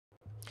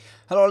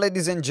Hello,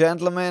 ladies and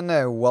gentlemen.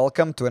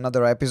 Welcome to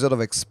another episode of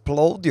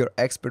Explode Your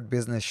Expert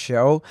Business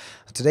Show.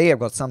 Today, I've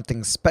got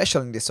something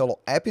special in this solo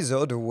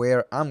episode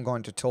where I'm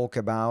going to talk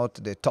about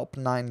the top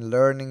 9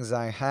 learnings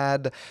I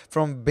had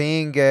from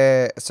being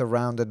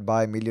surrounded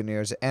by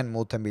millionaires and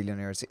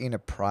multimillionaires in a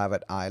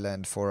private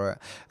island for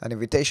an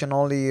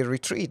invitation-only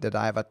retreat that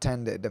I've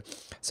attended.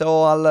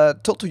 So I'll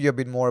talk to you a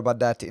bit more about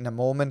that in a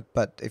moment.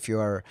 But if you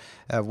are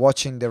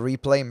watching the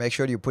replay, make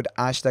sure you put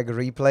hashtag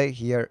replay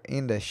here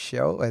in the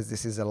show, as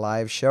this is a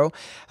live show,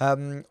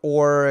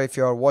 or if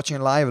you're watching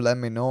live, let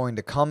me know in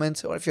the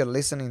comments, or if you're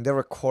listening the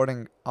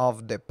recording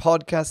of the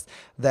podcast,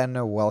 then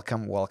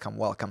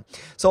welcome.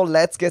 So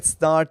let's get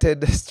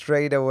started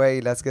straight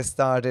away. Let's get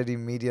started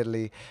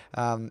immediately.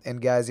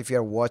 And guys, if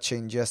you're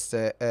watching, just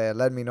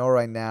let me know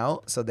right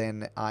now, so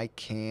then I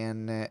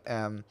can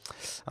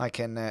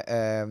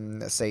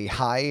say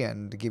hi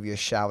and give you a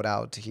shout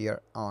out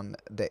here on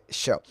the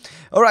show.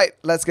 All right,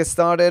 let's get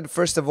started.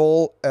 First of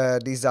all,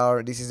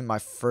 this is my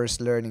first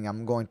learning.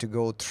 I'm going to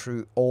go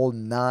through all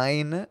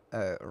 9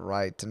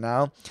 right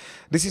now.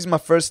 This is my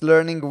first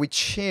learning,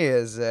 which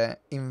is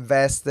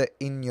invest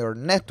in your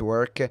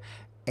network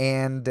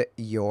and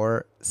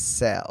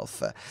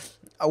yourself.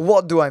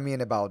 What do I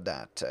mean about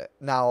that?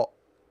 Now,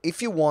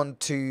 if you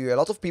want to, a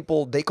lot of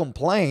people, they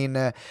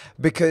complain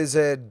because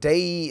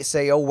they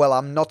say, oh, well,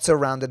 I'm not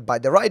surrounded by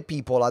the right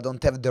people. I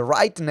don't have the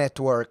right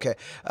network.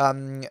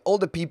 All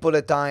the people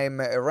that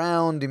I'm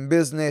around in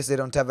business, they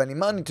don't have any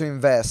money to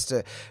invest.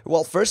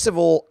 Well, first of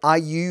all, are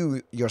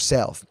you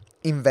yourself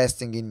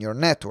investing in your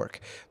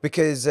network?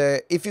 Because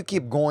if you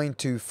keep going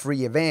to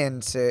free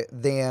events,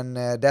 then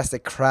that's the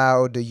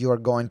crowd you're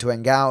going to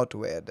hang out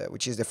with,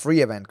 which is the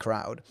free event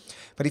crowd.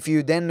 But if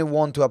you then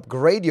want to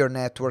upgrade your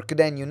network,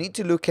 then you need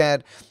to look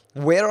at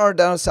where are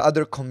those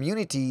other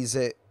communities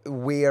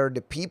where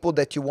the people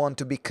that you want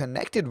to be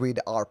connected with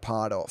are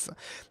part of.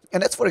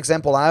 And that's, for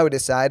example, I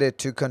decided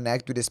to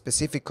connect with a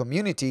specific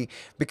community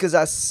because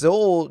I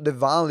saw the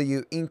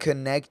value in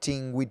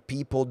connecting with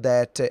people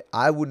that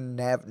I wouldn't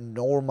have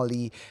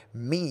normally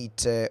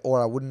meet,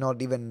 or I would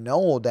not even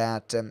know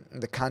that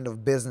the kind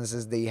of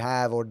businesses they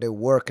have or the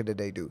work that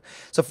they do.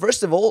 So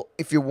first of all,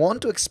 if you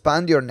want to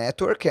expand your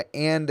network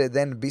and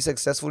then be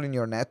successful in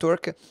your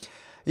network,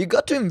 you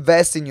got to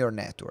invest in your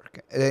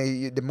network.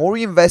 The more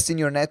you invest in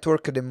your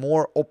network, the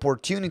more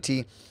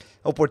opportunities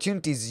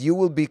you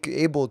will be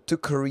able to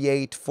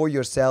create for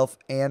yourself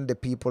and the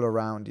people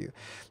around you.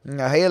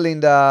 Hey,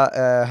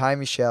 Linda. Hi,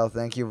 Michelle.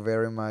 Thank you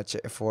very much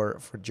for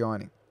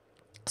joining.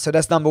 So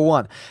that's number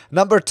 1.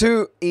 Number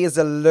 2 is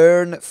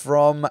learn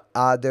from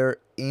other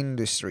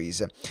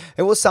industries.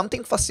 It was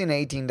something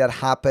fascinating that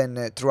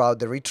happened throughout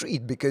the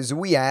retreat because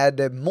we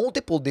had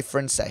multiple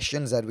different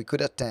sessions that we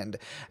could attend,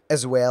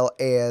 as well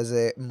as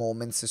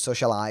moments to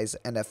socialize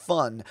and have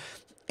fun.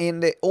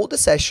 And all the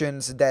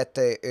sessions that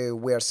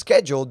were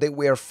scheduled, they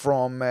were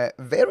from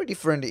very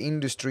different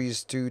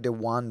industries to the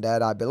one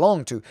that I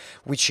belong to,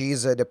 which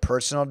is the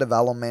personal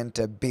development,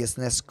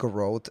 business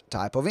growth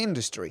type of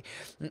industry.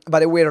 But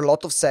there were a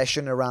lot of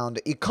sessions around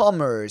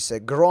e-commerce,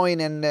 growing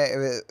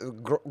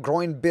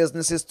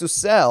businesses to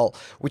sell,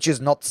 which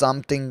is not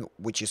something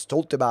which is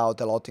talked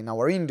about a lot in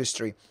our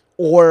industry.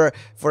 Or,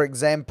 for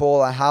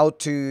example, how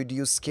do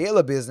you scale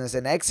a business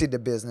and exit the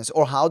business?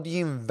 Or how do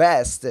you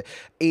invest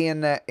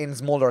in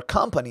smaller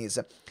companies?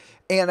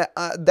 And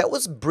that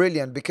was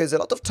brilliant because a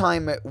lot of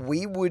time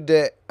we would,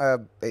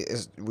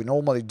 as we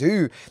normally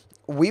do,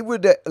 we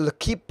would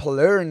keep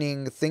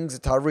learning things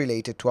that are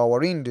related to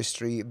our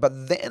industry.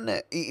 But then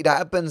it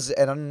happens,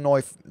 and I don't know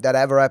if that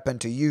ever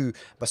happened to you,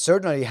 but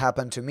certainly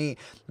happened to me,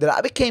 that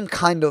I became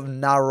kind of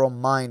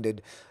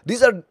narrow-minded.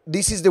 This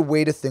is the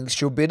way the things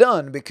should be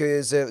done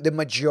because the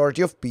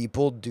majority of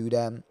people do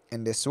them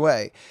in this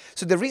way.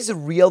 So there is a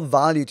real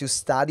value to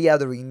study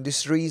other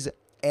industries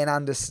and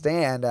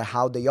understand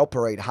how they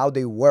operate, how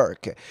they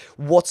work,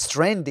 what's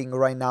trending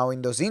right now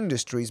in those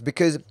industries,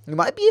 because you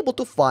might be able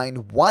to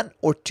find 1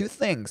 or 2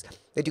 things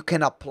that you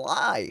can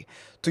apply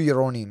to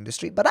your own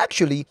industry, but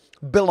actually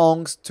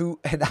belongs to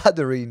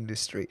another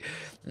industry.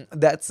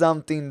 That's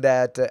something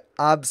that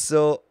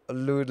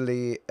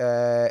absolutely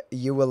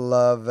you will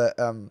love.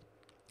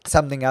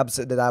 Something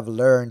that I've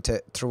learned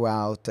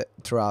throughout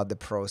the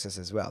process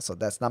as well. So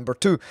that's number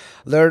 2,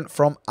 learn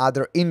from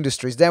other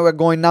industries. Then we're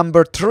going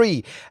number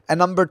 3, and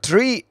number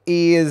 3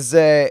 is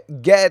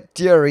get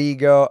your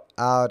ego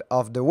out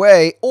of the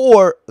way,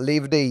 or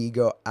leave the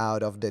ego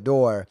out of the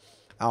door.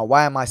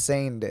 Why am I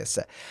saying this?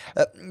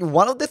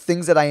 One of the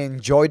things that I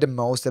enjoyed the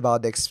most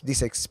about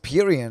this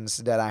experience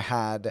that I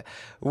had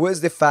was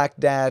the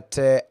fact that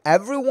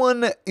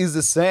everyone is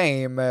the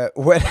same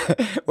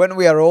when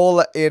we are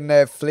all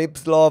in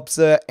flip-flops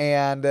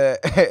and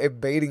a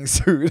bathing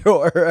suit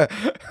or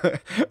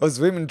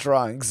swimming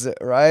trunks,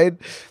 right?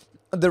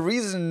 There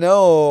is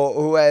no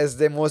who has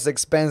the most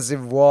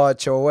expensive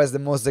watch or who has the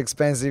most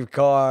expensive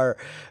car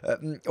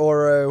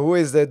or who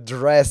is the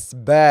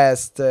dressed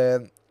best.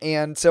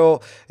 And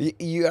so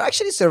you're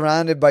actually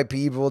surrounded by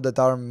people that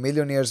are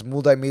millionaires,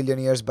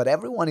 multimillionaires, but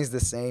everyone is the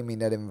same in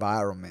that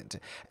environment.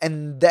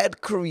 And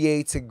that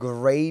creates a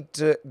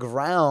great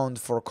ground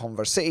for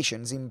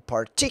conversations, in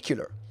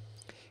particular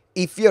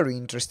if you're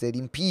interested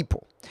in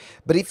people.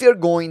 But if you're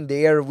going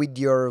there with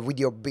your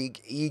big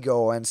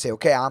ego and say,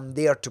 okay, I'm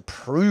there to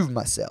prove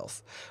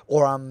myself,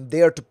 or I'm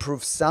there to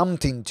prove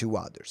something to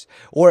others,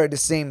 or at the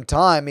same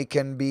time it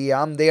can be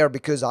I'm there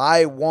because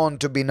I want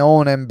to be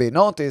known and be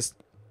noticed,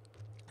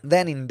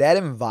 then in that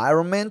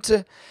environment,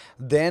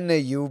 then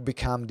you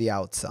become the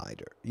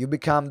outsider. You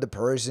become the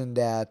person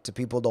that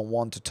people don't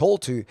want to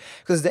talk to,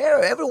 because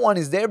there everyone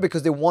is there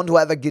because they want to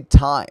have a good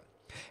time.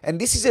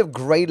 And this is a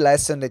great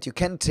lesson that you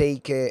can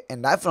take,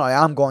 and definitely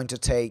I'm going to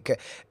take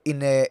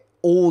in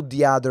all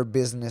the other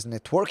business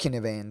networking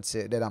events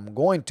that I'm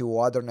going to,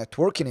 or other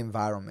networking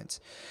environments,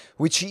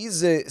 which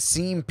is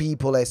seeing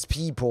people as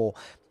people,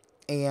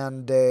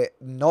 and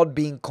not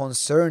being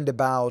concerned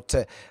about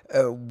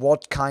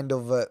what kind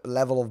of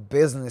level of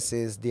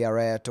businesses they are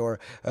at, or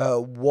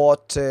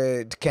what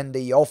can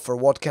they offer,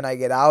 what can I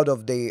get out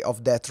of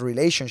that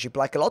relationship.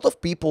 Like, a lot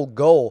of people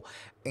go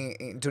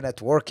into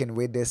networking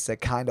with this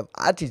kind of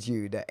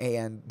attitude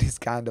and this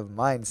kind of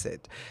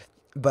mindset.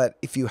 But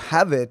if you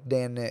have it,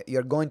 then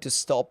you're going to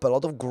stop a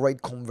lot of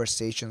great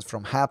conversations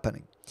from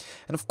happening.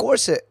 And of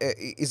course,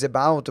 is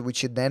about,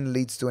 which it then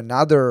leads to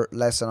another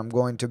lesson I'm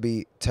going to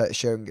be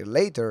sharing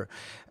later,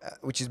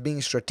 which is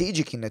being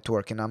strategic in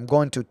networking. I'm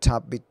going to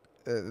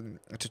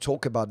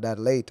talk about that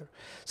later.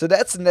 So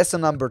that's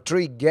lesson number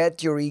 3.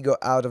 Get your ego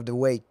out of the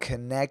way.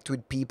 Connect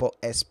with people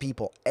as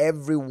people.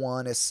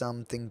 Everyone has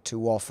something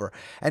to offer.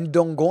 And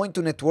don't go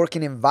into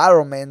networking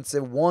environments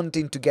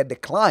wanting to get the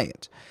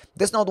client.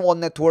 That's not what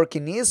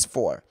networking is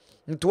for.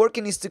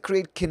 Networking is to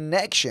create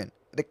connection.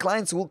 The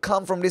clients will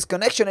come from this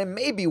connection, and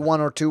maybe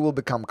 1 or 2 will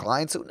become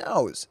clients, who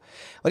knows.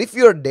 But if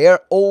you're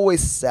there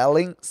always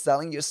selling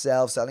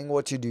yourself, selling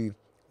what you do,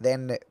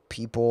 then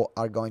people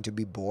are going to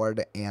be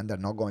bored and they're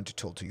not going to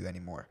talk to you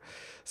anymore.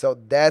 So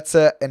that's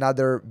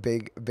another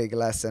big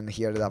lesson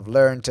here that I've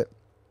learned.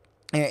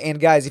 And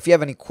guys, if you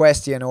have any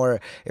question, or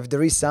if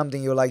there is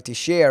something you'd like to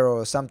share,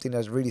 or something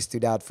that really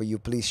stood out for you,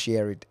 please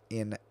share it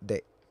in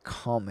the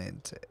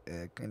comments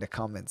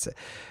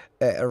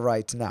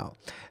right now.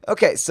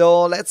 Okay,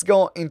 so let's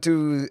go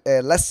into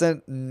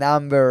lesson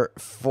number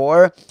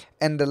 4.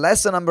 And the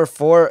lesson number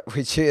 4,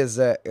 which is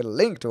a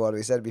link to what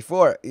we said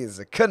before,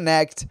 is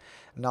connect,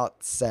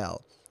 not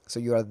sell. So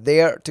you are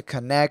there to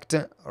connect.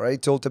 I already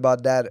talked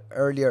about that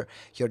earlier.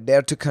 You're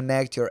there to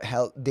connect. You're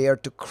there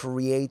to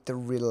create the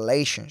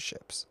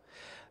relationships.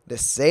 The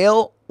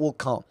sale will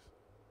come.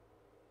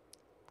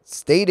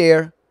 Stay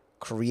there.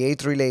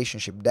 Create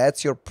relationship.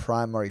 That's your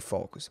primary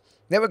focus.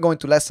 Then we're going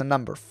to lesson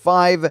number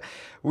 5,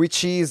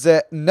 which is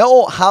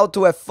know how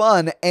to have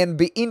fun and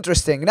be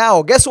interesting.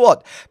 Now, guess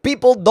what?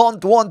 People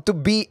don't want to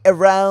be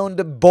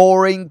around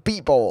boring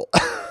people.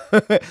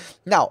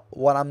 Now,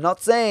 what I'm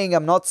not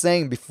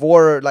saying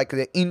before, like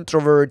the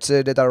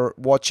introverts that are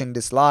watching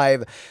this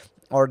live,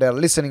 or they're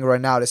listening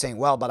right now, they're saying,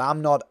 well, but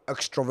I'm not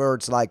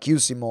extroverts like you,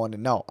 Simone.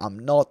 No, I'm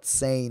not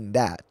saying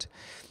that.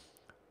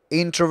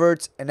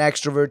 Introverts and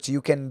extroverts,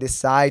 you can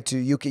decide to,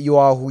 you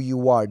are who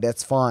you are.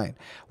 That's fine.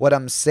 What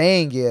I'm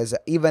saying is,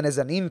 even as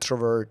an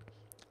introvert,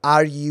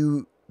 are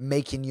you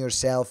making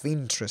yourself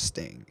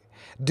interesting?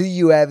 Do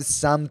you have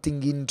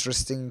something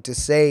interesting to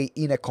say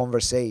in a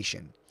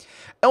conversation?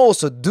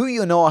 Also, do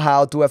you know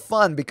how to have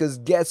fun? Because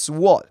guess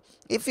what?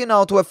 If you know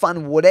how to have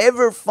fun,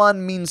 whatever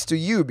fun means to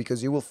you,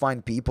 because you will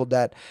find people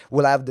that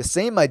will have the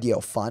same idea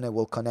of fun and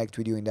will connect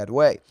with you in that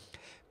way.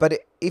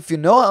 But if you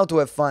know how to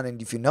have fun,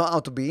 and if you know how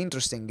to be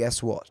interesting,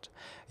 guess what?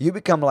 You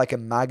become like a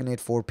magnet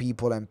for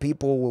people, and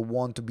people will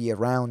want to be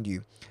around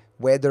you.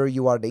 Whether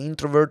you are the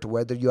introvert,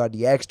 whether you are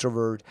the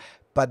extrovert,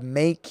 but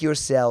make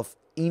yourself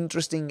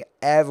interesting,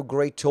 have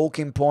great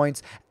talking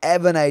points,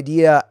 have an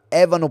idea,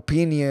 have an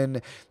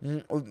opinion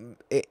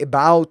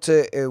about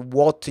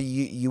what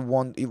you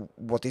want,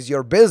 what is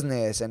your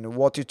business, and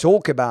what you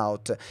talk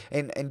about,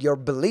 and your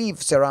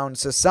beliefs around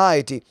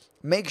society.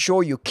 Make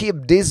sure you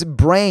keep this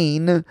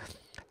brain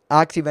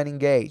active and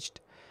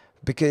engaged,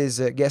 because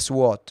guess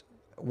what?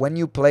 When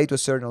you play to a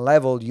certain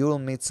level, you will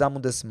meet some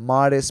of the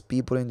smartest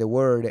people in the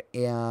world,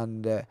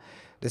 and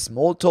the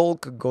small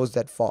talk goes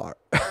that far.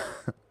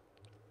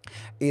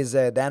 Is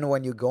then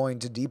when you go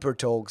into deeper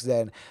talks,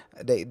 then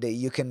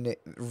you can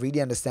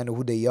really understand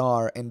who they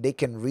are, and they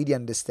can really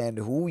understand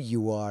who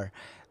you are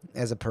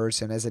as a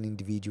person, as an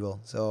individual.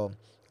 So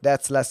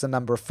that's lesson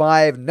number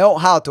 5. Know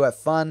how to have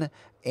fun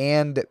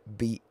and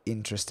be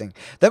interesting.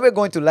 Then we're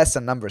going to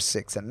lesson number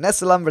 6. And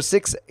lesson number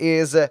 6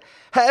 is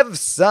have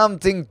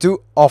something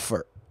to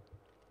offer.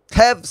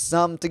 Have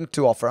something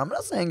to offer. I'm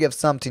not saying have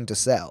something to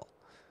sell.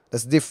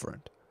 That's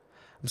different.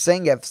 I'm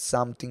saying have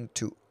something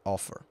to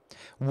offer.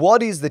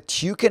 What is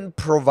that you can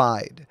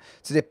provide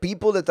to the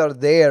people that are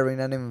there in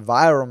an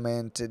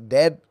environment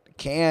that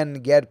can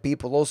get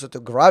people also to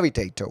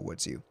gravitate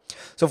towards you.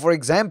 So for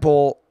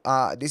example,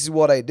 this is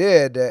what I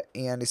did,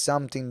 and it's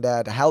something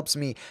that helps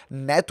me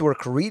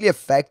network really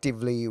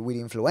effectively with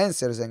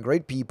influencers and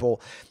great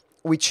people,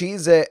 which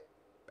is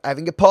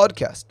having a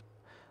podcast.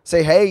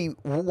 Say, hey,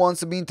 who wants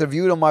to be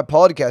interviewed on my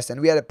podcast?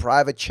 And we had a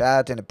private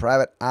chat and a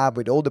private app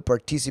with all the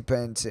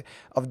participants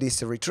of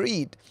this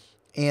retreat.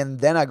 And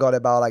then I got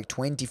about like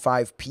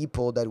 25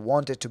 people that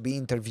wanted to be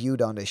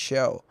interviewed on the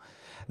show.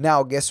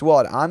 Now, guess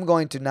what? I'm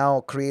going to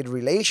now create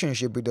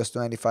relationship with those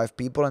 25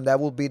 people, and that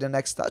will be the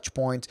next touch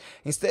point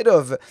instead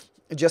of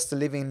just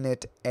leaving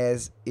it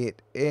as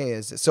it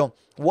is. So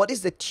what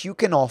is that you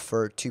can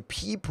offer to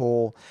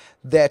people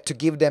that to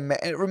give them,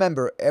 and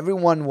remember,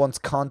 everyone wants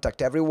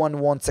contact, everyone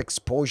wants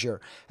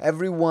exposure,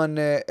 everyone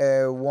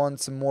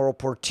wants more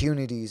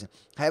opportunities,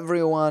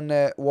 everyone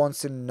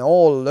wants to know,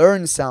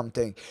 learn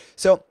something.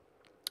 So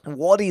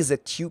what is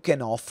it you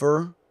can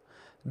offer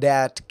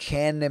that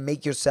can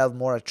make yourself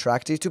more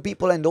attractive to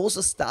people and also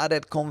start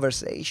that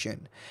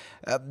conversation?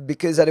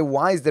 Because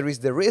otherwise there is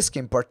the risk,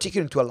 in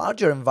particular into a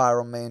larger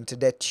environment,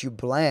 that you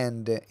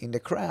blend in the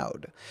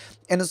crowd.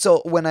 And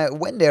so when I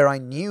went there, I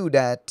knew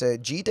that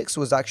GTeX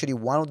was actually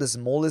one of the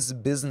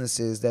smallest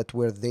businesses that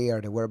were there.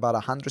 There were about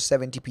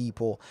 170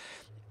 people,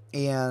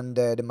 and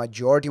the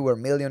majority were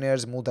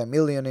millionaires,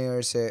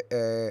 multimillionaires,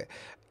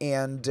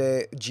 and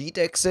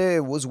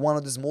GTeX was one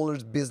of the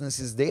smallest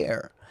businesses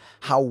there.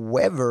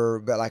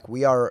 However, like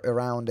we are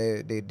around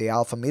the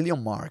alpha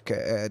million mark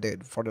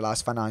for the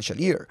last financial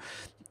year.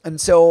 And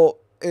so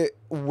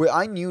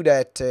I knew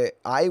that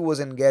I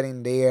wasn't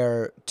getting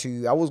there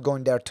I was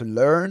going there to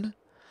learn.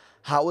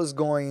 I was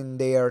going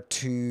there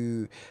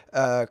to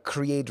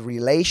create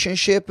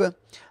relationship.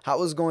 I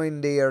was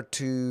going there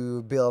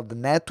to build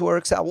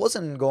networks. I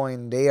wasn't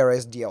going there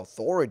as the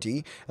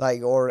authority,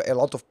 like, or a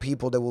lot of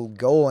people that will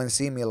go and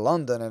see me in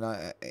London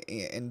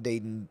and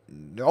they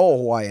know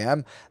who I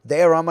am.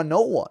 There I'm a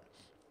no one.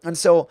 And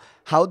so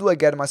how do I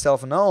get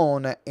myself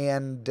known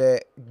and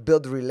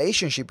build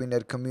relationship in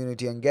that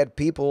community and get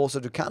people also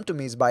to come to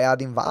me is by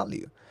adding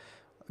value,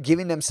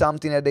 giving them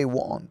something that they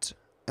want.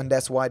 And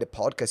that's why the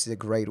podcast is a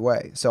great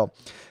way. So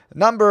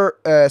number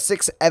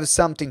 6, have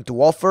something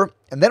to offer.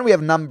 And then we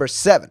have number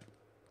 7.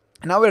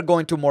 Now we're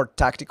going to more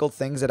tactical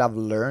things that I've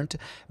learned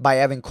by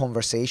having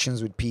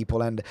conversations with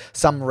people and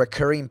some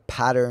recurring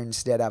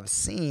patterns that I've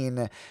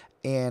seen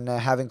in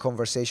having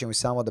conversation with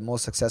some of the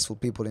most successful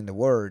people in the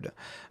world.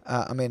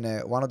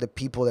 One of the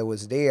people that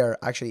was there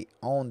actually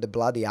owned the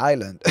bloody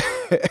island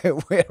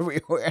where we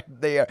were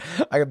there,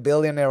 like a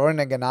billionaire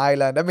owning an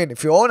island. I mean,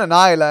 if you own an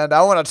island,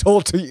 I want to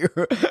talk to you.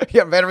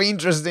 You're very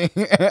interesting,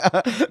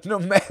 no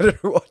matter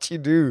what you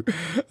do.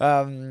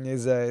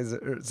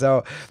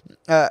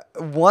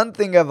 One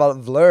thing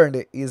I've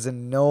learned is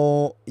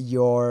know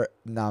your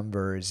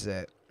numbers.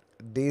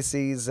 This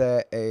is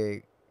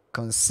a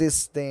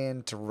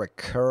consistent,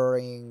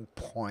 recurring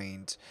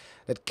point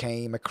that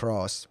came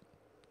across.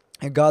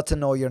 You got to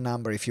know your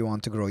number if you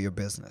want to grow your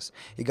business.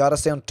 You got to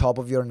stay on top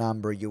of your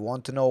number. You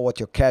want to know what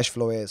your cash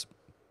flow is.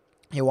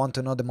 You want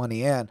to know the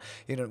money in.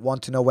 You don't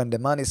want to know when the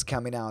money is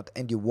coming out,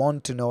 and you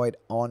want to know it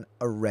on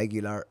a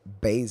regular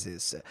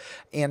basis.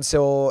 And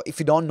so if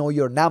you don't know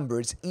your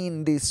numbers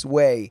in this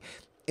way,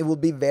 it will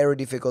be very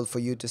difficult for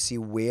you to see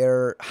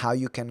how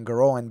you can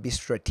grow and be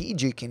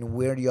strategic in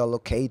where you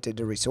allocate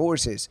the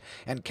resources.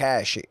 And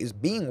cash is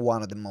being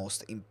one of the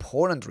most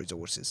important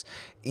resources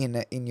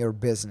in your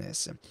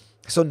business.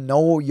 So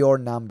know your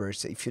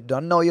numbers. If you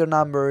don't know your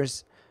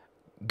numbers,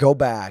 go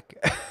back.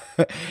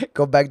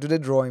 Go back to the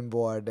drawing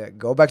board.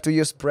 Go back to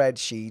your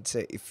spreadsheets.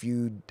 If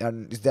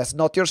that's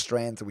not your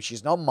strength, which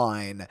is not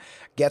mine,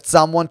 get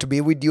someone to be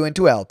with you and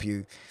to help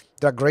you.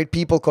 There are great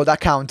people called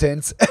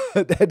accountants.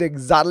 That's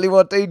exactly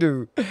what they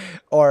do.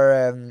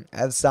 Or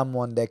have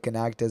someone that can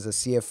act as a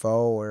CFO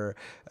or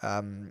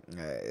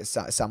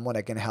someone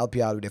that can help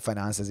you out with the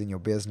finances in your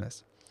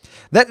business.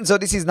 So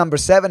this is number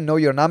 7, know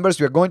your numbers.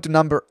 We are going to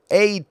number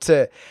 8,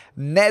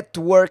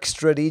 network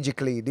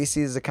strategically. This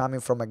is coming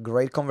from a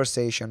great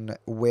conversation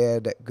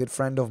with a good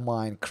friend of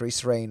mine,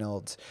 Chris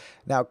Reynolds.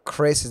 Now,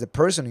 Chris is the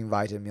person who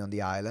invited me on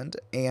the island,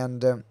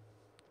 and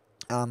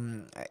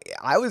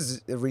I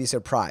was really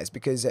surprised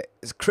because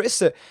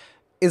Chris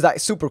is like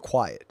super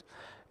quiet.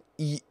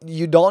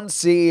 You don't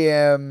see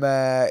him.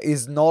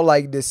 He's not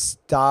like the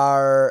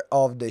star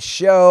of the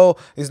show.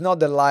 He's not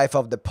the life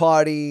of the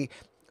party.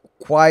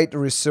 Quite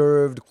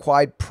reserved,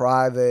 quite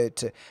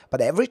private.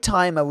 But every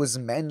time I was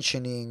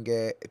mentioning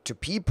to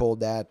people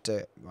that,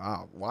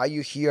 wow, why are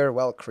you here?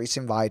 Well, Chris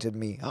invited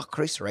me. Oh,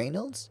 Chris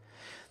Reynolds?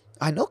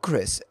 I know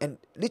Chris. And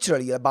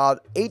literally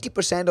about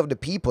 80% of the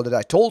people that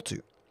I told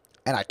to,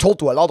 and I told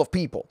to a lot of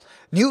people,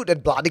 knew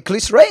that bloody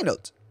Chris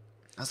Reynolds.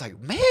 I was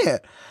like, man,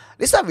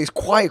 this stuff is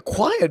quite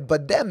quiet,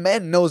 but that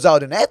man knows how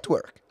to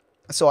network.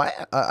 So I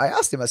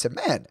asked him, I said,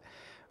 man,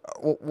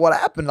 what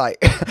happened? Like,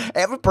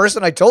 every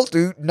person I told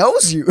to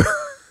knows you.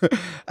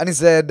 And he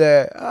said,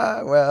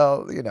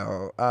 well,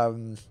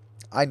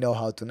 I know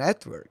how to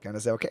network. And I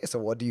said, okay, so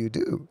what do you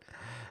do?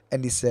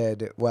 And he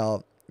said,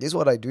 well, this is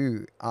what I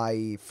do.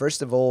 I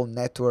first of all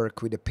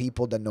network with the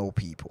people that know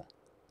people.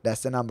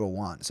 That's the number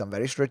one. So I'm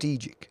very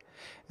strategic.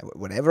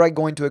 Whenever I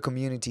go into a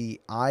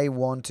community, I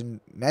want to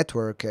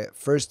network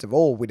first of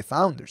all with the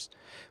founders,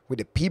 with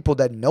the people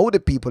that know the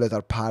people that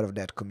are part of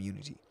that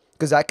community.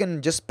 Because I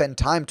can just spend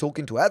time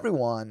talking to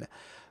everyone,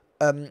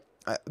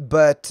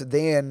 but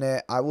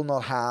then I will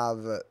not have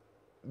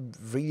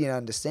really an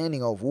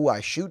understanding of who I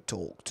should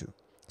talk to.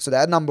 So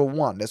that number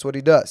one, that's what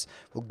he does.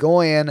 We'll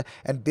go in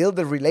and build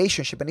a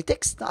relationship, and it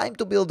takes time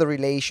to build a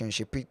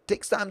relationship. It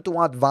takes time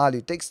to add value.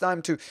 It takes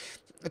time to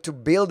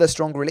build a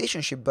strong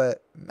relationship.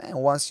 But man,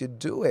 once you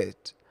do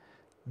it,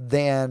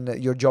 then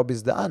your job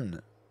is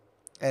done,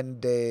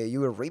 and you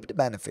will reap the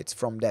benefits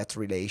from that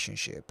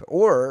relationship,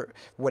 or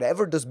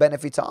whatever those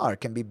benefits are.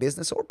 Can be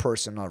business or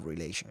personal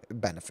relation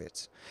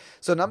benefits.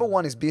 So number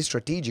one is be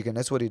strategic, and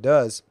that's what he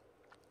does.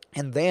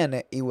 And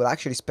then he will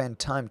actually spend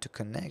time to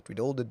connect with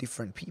all the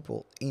different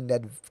people in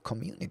that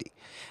community.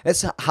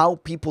 That's how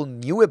people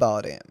knew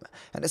about him.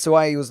 And that's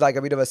why he was like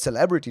a bit of a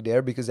celebrity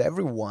there, because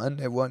everyone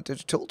wanted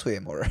to talk to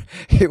him, or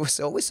he was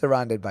always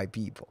surrounded by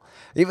people.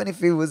 Even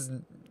if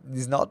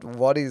he's not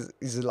what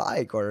he's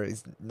like, or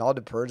is not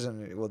the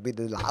person who will be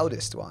the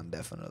loudest one,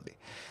 definitely.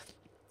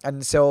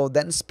 And so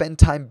then spend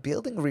time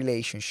building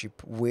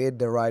relationship with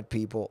the right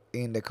people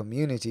in the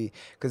community,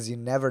 because you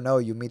never know,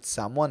 you meet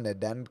someone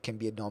that then can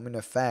be a domino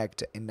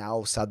effect, and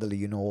now suddenly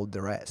you know all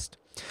the rest.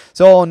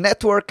 So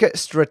network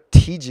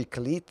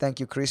strategically. Thank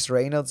you, Chris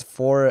Reynolds,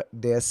 for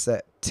this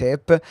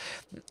tip.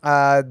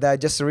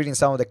 Just reading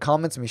some of the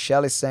comments,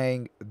 Michelle is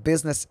saying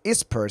business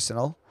is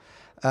personal.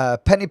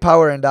 Penny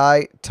Power and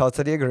I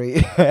totally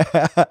agree.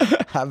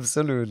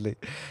 Absolutely.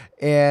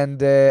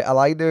 And I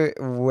like the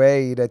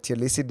way that you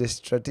listed the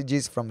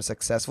strategies from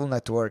successful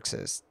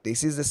networks.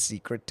 This is the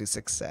secret to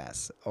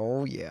success.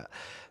 Oh, yeah.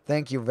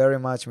 Thank you very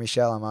much,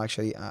 Michelle. I'm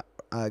actually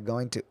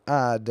going to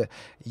add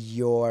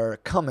your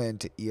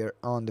comment here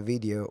on the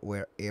video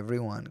where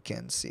everyone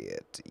can see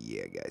it.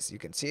 Yeah, guys, you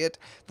can see it.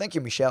 Thank you,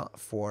 Michelle,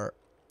 for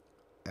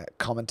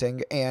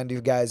commenting. And you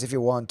guys, if you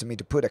want me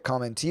to put a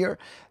comment here,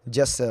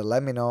 just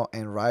let me know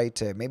and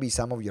write maybe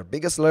some of your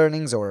biggest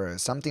learnings, or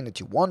something that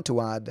you want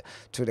to add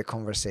to the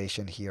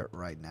conversation here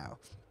right now.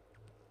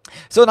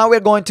 So now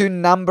we're going to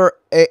number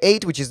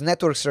 8, which is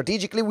network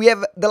strategically. We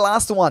have the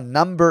last one,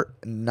 number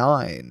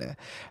 9.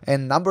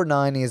 And number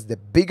 9 is the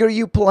bigger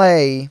you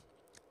play,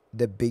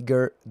 the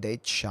bigger the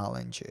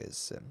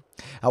challenges.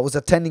 I was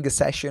attending a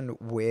session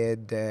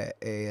with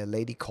a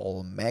lady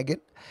called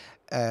Megan,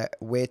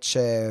 which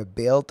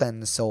built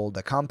and sold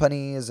the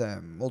companies, a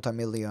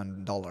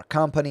multi-million-dollar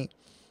company.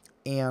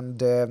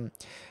 And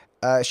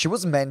she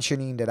was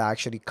mentioning that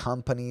actually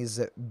companies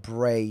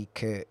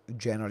break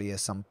generally at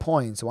some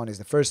points. One is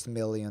the first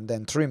million,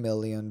 then 3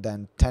 million,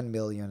 then 10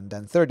 million,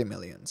 then 30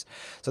 millions.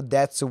 So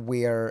that's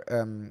where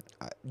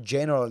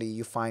generally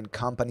you find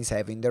companies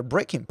having their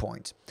breaking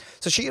point.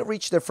 So she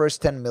reached the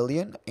first 10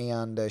 million,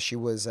 and she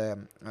was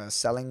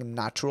selling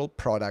natural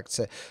products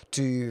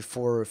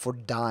for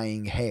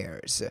dyeing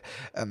hairs,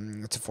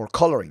 for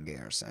coloring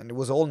hairs, and it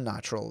was all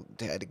natural.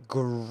 They had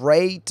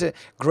great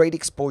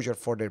exposure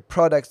for their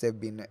products. They've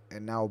been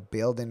now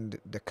building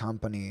the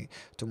company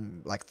to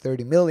like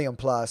 30 million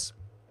plus,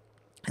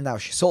 and now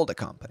she sold the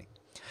company.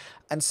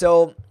 And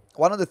so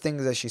one of the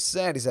things that she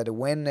said is that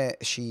one of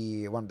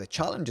the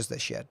challenges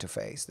that she had to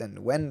face,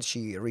 then when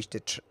she reached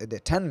the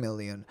 10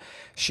 million,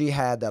 she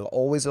had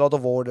always a lot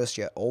of orders,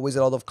 she had always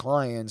a lot of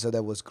clients, so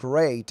that was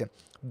great.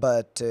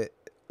 But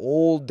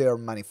all their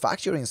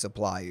manufacturing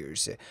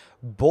suppliers,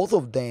 both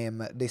of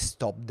them, they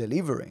stopped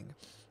delivering.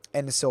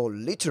 And so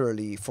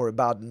literally for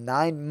about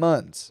 9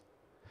 months,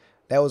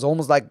 that was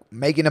almost like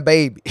making a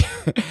baby.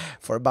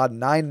 For about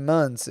 9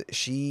 months,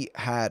 she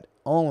had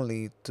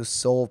only to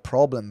solve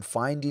problem,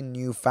 finding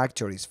new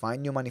factories,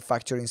 find new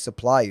manufacturing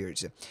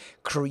suppliers,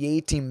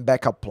 creating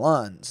backup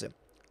plans.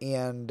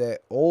 And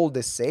all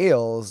the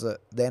sales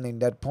then in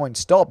that point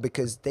stopped,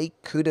 because they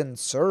couldn't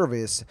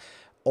service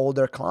all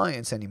their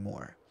clients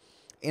anymore.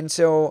 And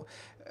so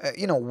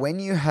when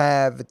you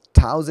have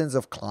thousands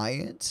of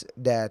clients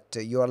that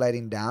you are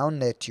letting down,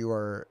 that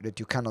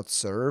you cannot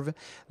serve,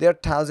 there are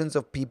thousands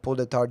of people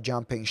that are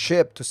jumping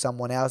ship to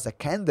someone else that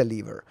can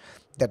deliver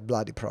that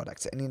bloody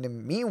products. And in the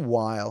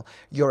meanwhile,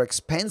 your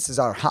expenses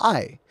are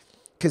high,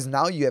 because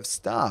now you have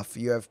staff,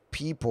 you have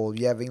people,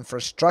 you have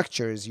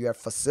infrastructures, you have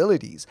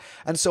facilities.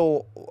 And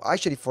so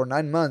actually for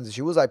 9 months,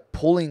 she was like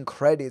pulling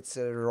credits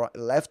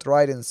left,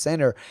 right, and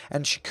center,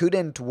 and she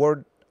couldn't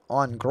work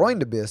on growing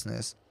the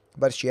business.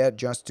 But she had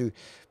just to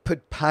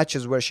put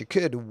patches where she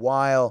could,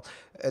 while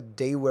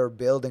they were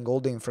building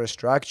all the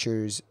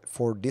infrastructures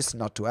for this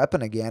not to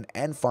happen again,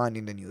 and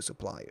finding the new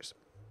suppliers.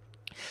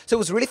 So it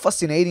was really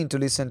fascinating to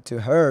listen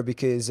to her,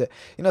 because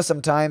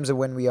sometimes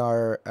when we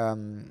are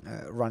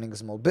running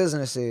small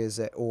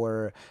businesses,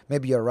 or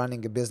maybe you're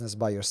running a business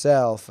by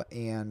yourself,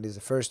 and is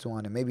the first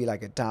one, and maybe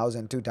like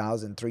 1,000,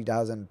 2,000,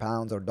 3,000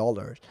 pounds or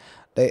dollars,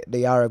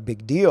 they are a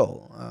big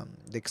deal.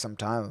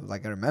 Sometimes,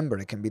 like I remember,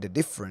 it can be the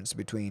difference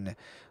between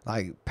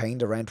like paying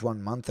the rent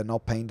one month and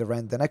not paying the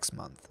rent the next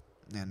month.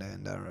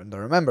 and I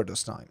remember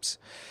those times.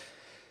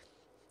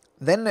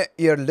 Then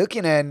you're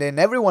looking at, and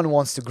everyone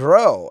wants to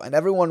grow, and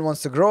everyone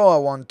wants to grow. I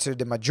want to,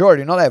 the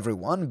majority, not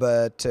everyone,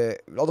 but a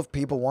lot of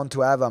people want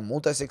to have a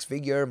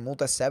multi-6-figure,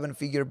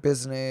 multi-7-figure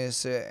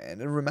business.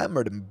 And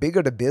remember, the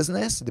bigger the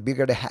business, the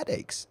bigger the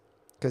headaches,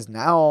 because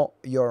now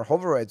your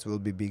overheads will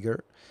be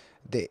bigger,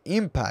 the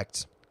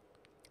impact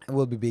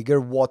will be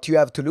bigger. What you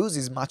have to lose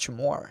is much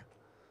more.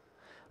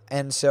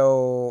 And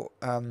so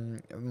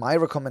my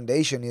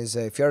recommendation is,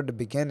 if you're at the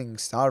beginning,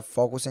 start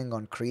focusing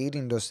on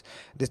creating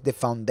the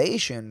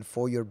foundation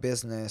for your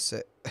business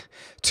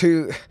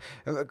to,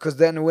 because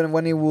then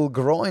when it will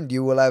grow and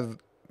you will have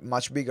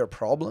much bigger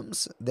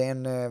problems,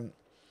 then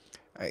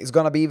it's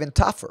gonna be even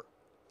tougher.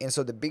 And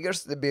so the bigger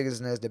the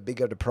business, the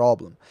bigger the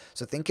problem.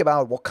 So think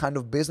about, what kind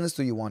of business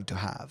do you want to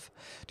have?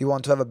 Do you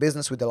want to have a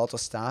business with a lot of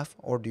staff,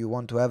 or do you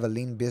want to have a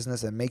lean business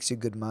that makes you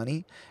good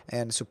money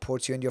and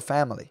supports you and your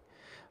family?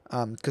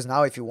 Because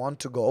now if you want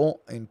to go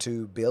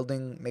into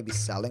building, maybe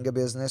selling a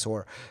business,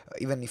 or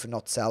even if you're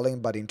not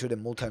selling, but into the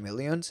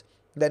multi-millions,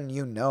 then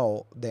you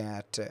know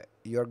that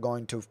you're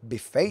going to be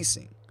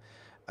facing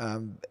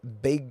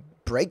big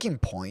breaking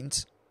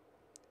points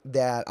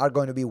that are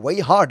going to be way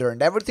harder,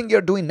 and everything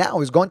you're doing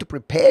now is going to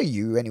prepare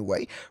you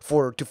anyway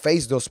to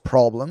face those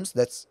problems.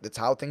 That's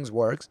how things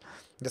works.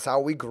 That's how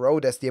we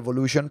grow. That's the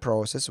evolution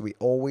process. We're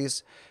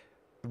always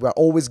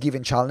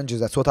given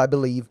challenges. That's what I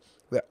believe.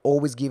 We're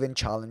always given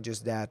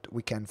challenges that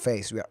we can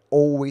face. We are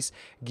always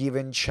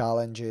given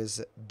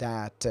challenges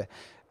that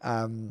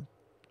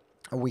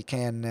we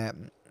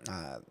can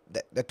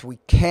that we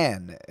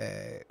can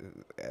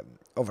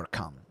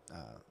overcome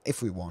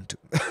if we want to,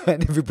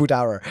 and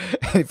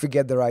if we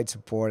get the right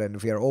support, and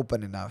if we are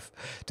open enough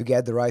to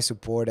get the right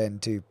support and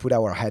to put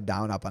our head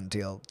down up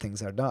until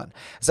things are done.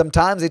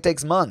 Sometimes it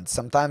takes months,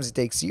 sometimes it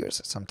takes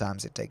years,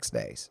 sometimes it takes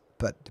days.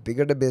 But the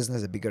bigger the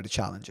business, the bigger the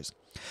challenges.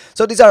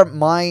 So these are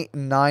my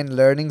 9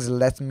 learnings.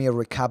 Let me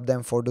recap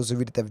them for those of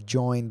you that have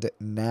joined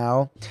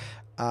now.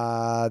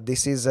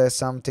 This is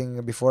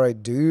something before I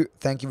do.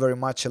 Thank you very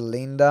much,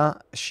 Linda.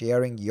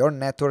 Sharing your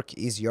network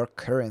is your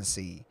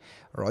currency.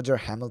 Roger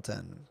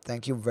Hamilton.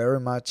 Thank you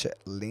very much,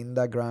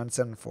 Linda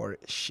Grandson, for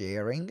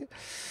sharing.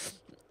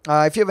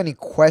 If you have any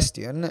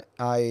question,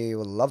 I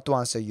would love to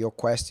answer your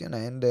question.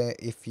 And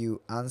if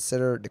you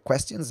answer the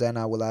questions, then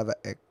I will have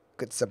a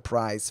good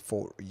surprise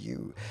for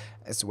you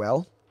as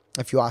well.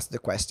 If you ask the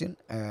question,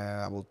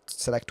 I will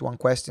select one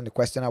question. The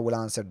question I will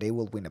answer, they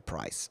will win a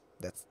prize.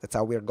 That's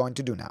how we're going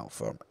to do now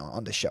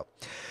on the show.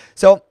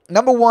 So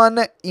number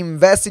 1,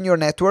 invest in your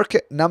network.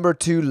 Number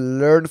 2,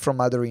 learn from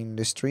other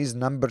industries.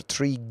 Number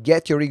 3,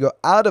 get your ego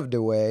out of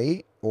the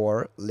way,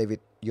 or leave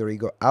your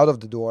ego out of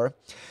the door.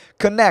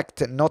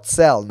 Connect, not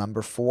sell.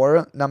 Number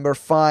 4. Number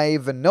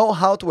 5, know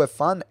how to have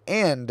fun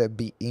and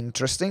be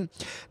interesting.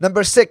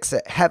 Number 6,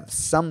 have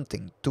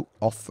something to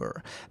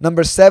offer.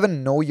 Number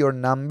 7, know your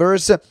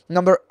numbers.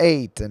 Number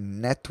 8,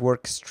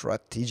 network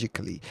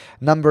strategically.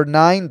 Number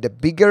 9, the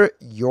bigger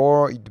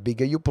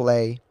you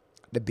play,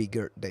 the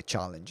bigger the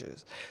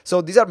challenges.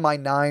 So these are my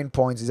 9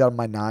 points. These are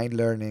my 9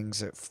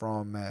 learnings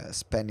from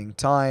spending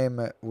time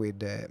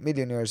with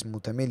millionaires,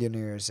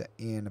 multimillionaires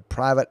in a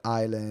private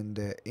island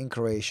in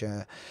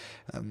Croatia,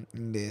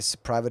 in this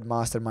private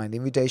mastermind,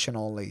 invitation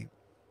only,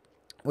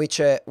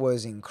 which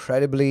was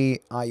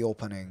incredibly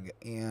eye-opening.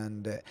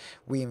 And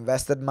we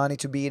invested money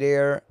to be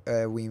there.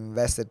 We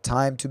invested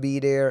time to be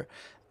there.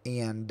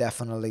 And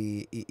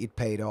definitely it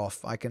paid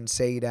off. I can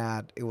say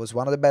that it was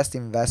one of the best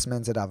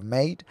investments that I've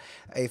made.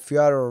 If you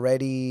are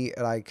already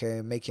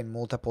making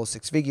multiple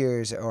 6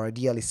 figures, or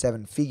ideally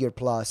 7-figure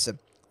plus,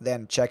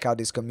 then check out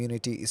this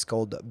community. It's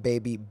called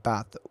Baby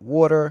Bath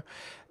Water.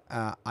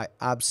 I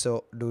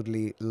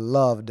absolutely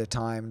love the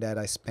time that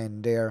I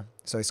spent there.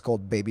 So it's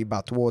called Baby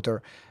Bath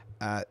Water.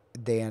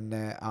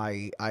 Then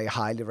I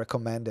highly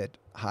recommend it.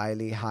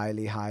 Highly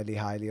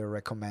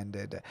recommend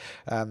it.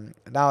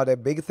 Now the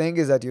big thing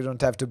is that you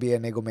don't have to be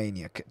an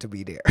egomaniac to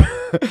be there.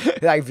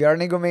 Like if you're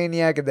an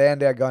egomaniac, then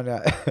they're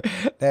gonna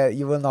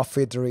you will not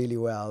fit really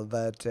well.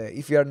 But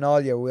if you're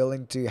not, you're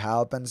willing to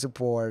help and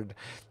support,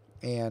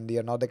 and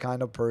you're not the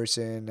kind of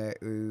person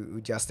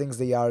who just thinks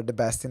they are the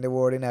best in the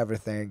world in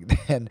everything,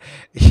 then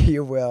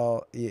you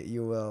will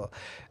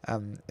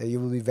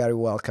be very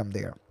welcome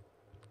there.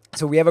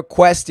 So we have a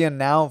question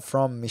now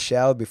from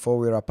Michelle before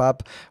we wrap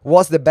up.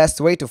 What's the best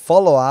way to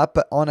follow up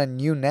on a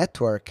new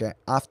network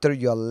after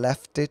you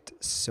left it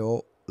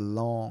so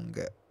long?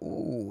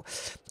 Ooh.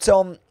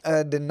 So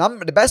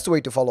the best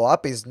way to follow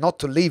up is not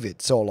to leave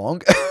it so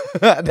long.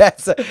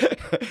 That's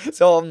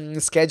so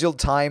schedule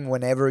time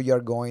whenever you're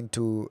going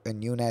to a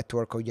new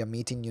network or you're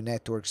meeting new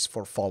networks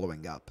for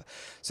following up.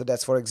 So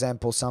that's, for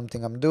example,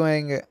 something I'm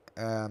doing.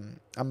 I'm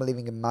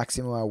leaving a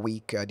maximum a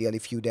week, ideally a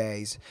few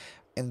days,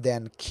 and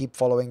then keep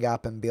following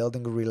up and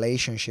building a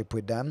relationship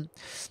with them.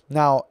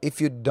 Now,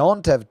 if you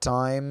don't have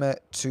time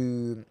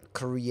to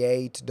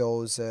create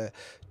those,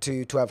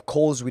 to have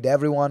calls with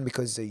everyone,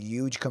 because it's a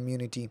huge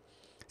community,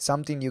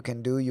 something you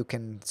can do, you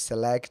can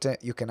select,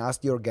 you can ask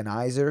the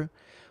organizer,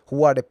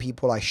 who are the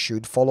people I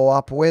should follow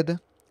up with?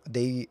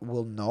 they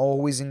will know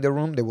who is in the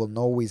room, they will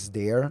know who is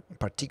there,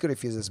 particularly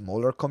if it's a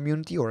smaller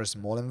community or a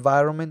small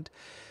environment.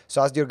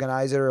 So as the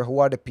organizer, who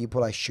are the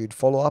people I should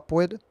follow up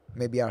with?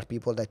 Maybe are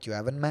people that you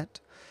haven't met.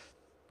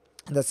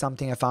 That's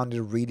something I found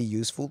it really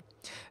useful.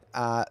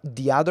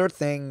 The other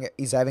thing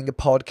is having a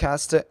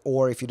podcast,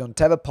 or if you don't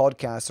have a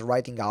podcast,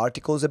 writing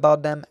articles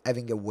about them,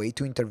 having a way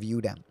to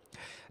interview them.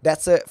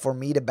 That's for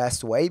me the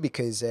best way,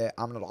 because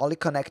I'm not only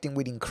connecting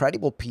with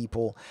incredible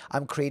people,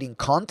 I'm creating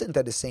content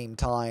at the same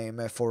time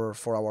for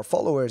our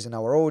followers and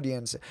our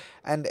audience,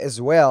 and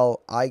as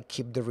well I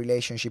keep the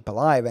relationship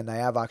alive, and I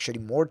have actually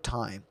more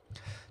time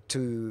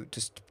to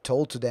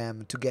talk to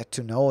them, to get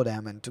to know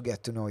them, and to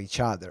get to know each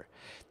other.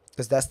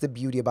 Because that's the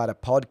beauty about a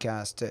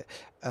podcast.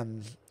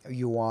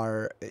 You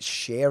are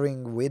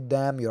sharing with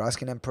them, you're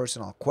asking them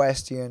personal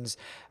questions,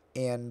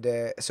 and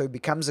so it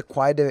becomes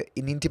an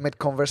intimate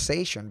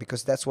conversation,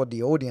 because that's what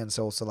the audience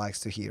also likes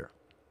to hear.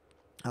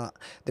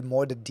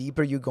 The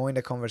deeper you go in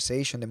the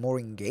conversation, the more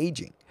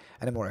engaging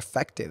and the more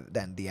effective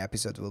then the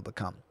episode will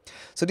become.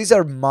 So these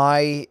are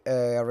my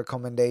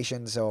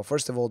recommendations. So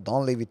first of all,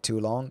 don't leave it too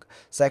long.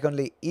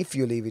 Secondly, if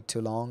you leave it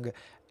too long,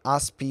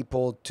 ask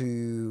people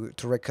to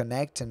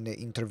reconnect and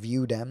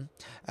interview them,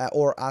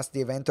 or ask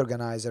the event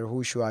organizer,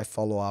 who should I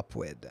follow up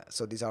with.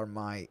 So these are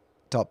my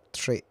top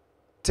 3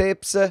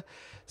 tips.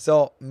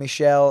 So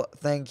Michelle,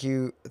 thank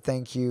you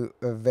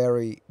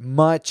very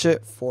much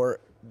for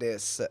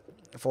this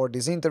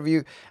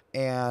interview.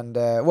 And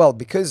well,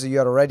 because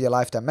you're already a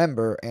lifetime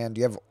member and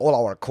you have all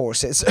our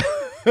courses,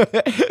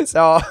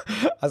 so I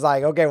was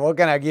like, okay, what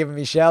can I give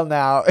Michelle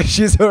now?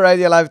 She's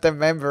already a lifetime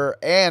member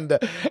and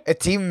a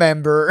team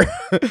member.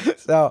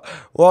 So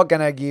what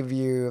can I give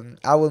you?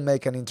 I will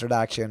make an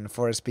introduction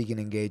for a speaking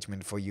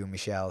engagement for you,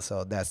 Michelle.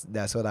 So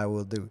that's what I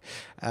will do.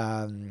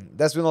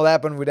 That will not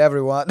happen with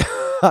everyone.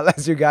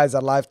 Unless you guys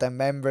are lifetime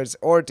members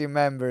or team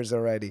members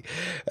already.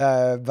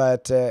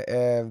 But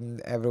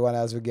everyone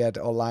else will get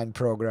online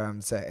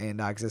programs and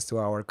access to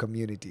our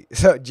community.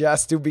 So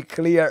just to be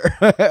clear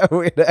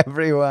with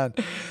everyone.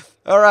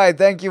 All right.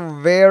 Thank you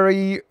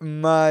very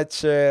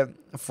much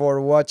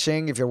for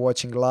watching. If you're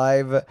watching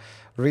live,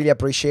 really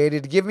appreciate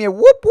it. Give me a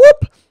whoop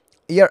whoop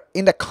here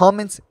in the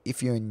comments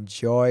if you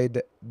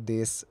enjoyed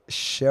this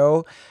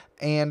show.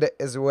 And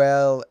as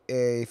well,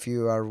 if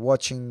you are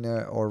watching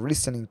or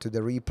listening to the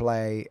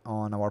replay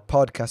on our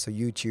podcast or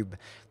YouTube,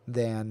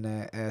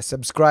 then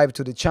subscribe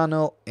to the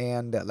channel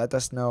and let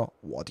us know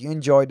what you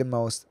enjoyed the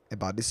most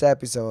about this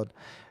episode.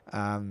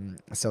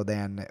 So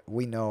then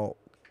we know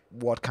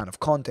what kind of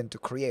content to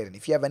create. And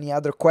if you have any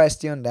other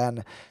question,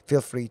 then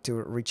feel free to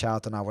reach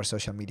out on our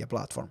social media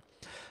platform.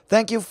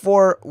 Thank you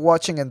for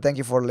watching and thank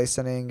you for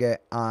listening.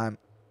 I'm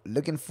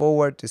looking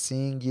forward to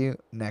seeing you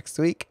next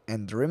week.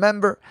 And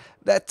remember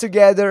that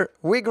together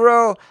we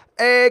grow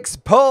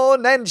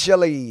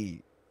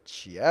exponentially.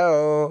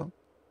 Ciao.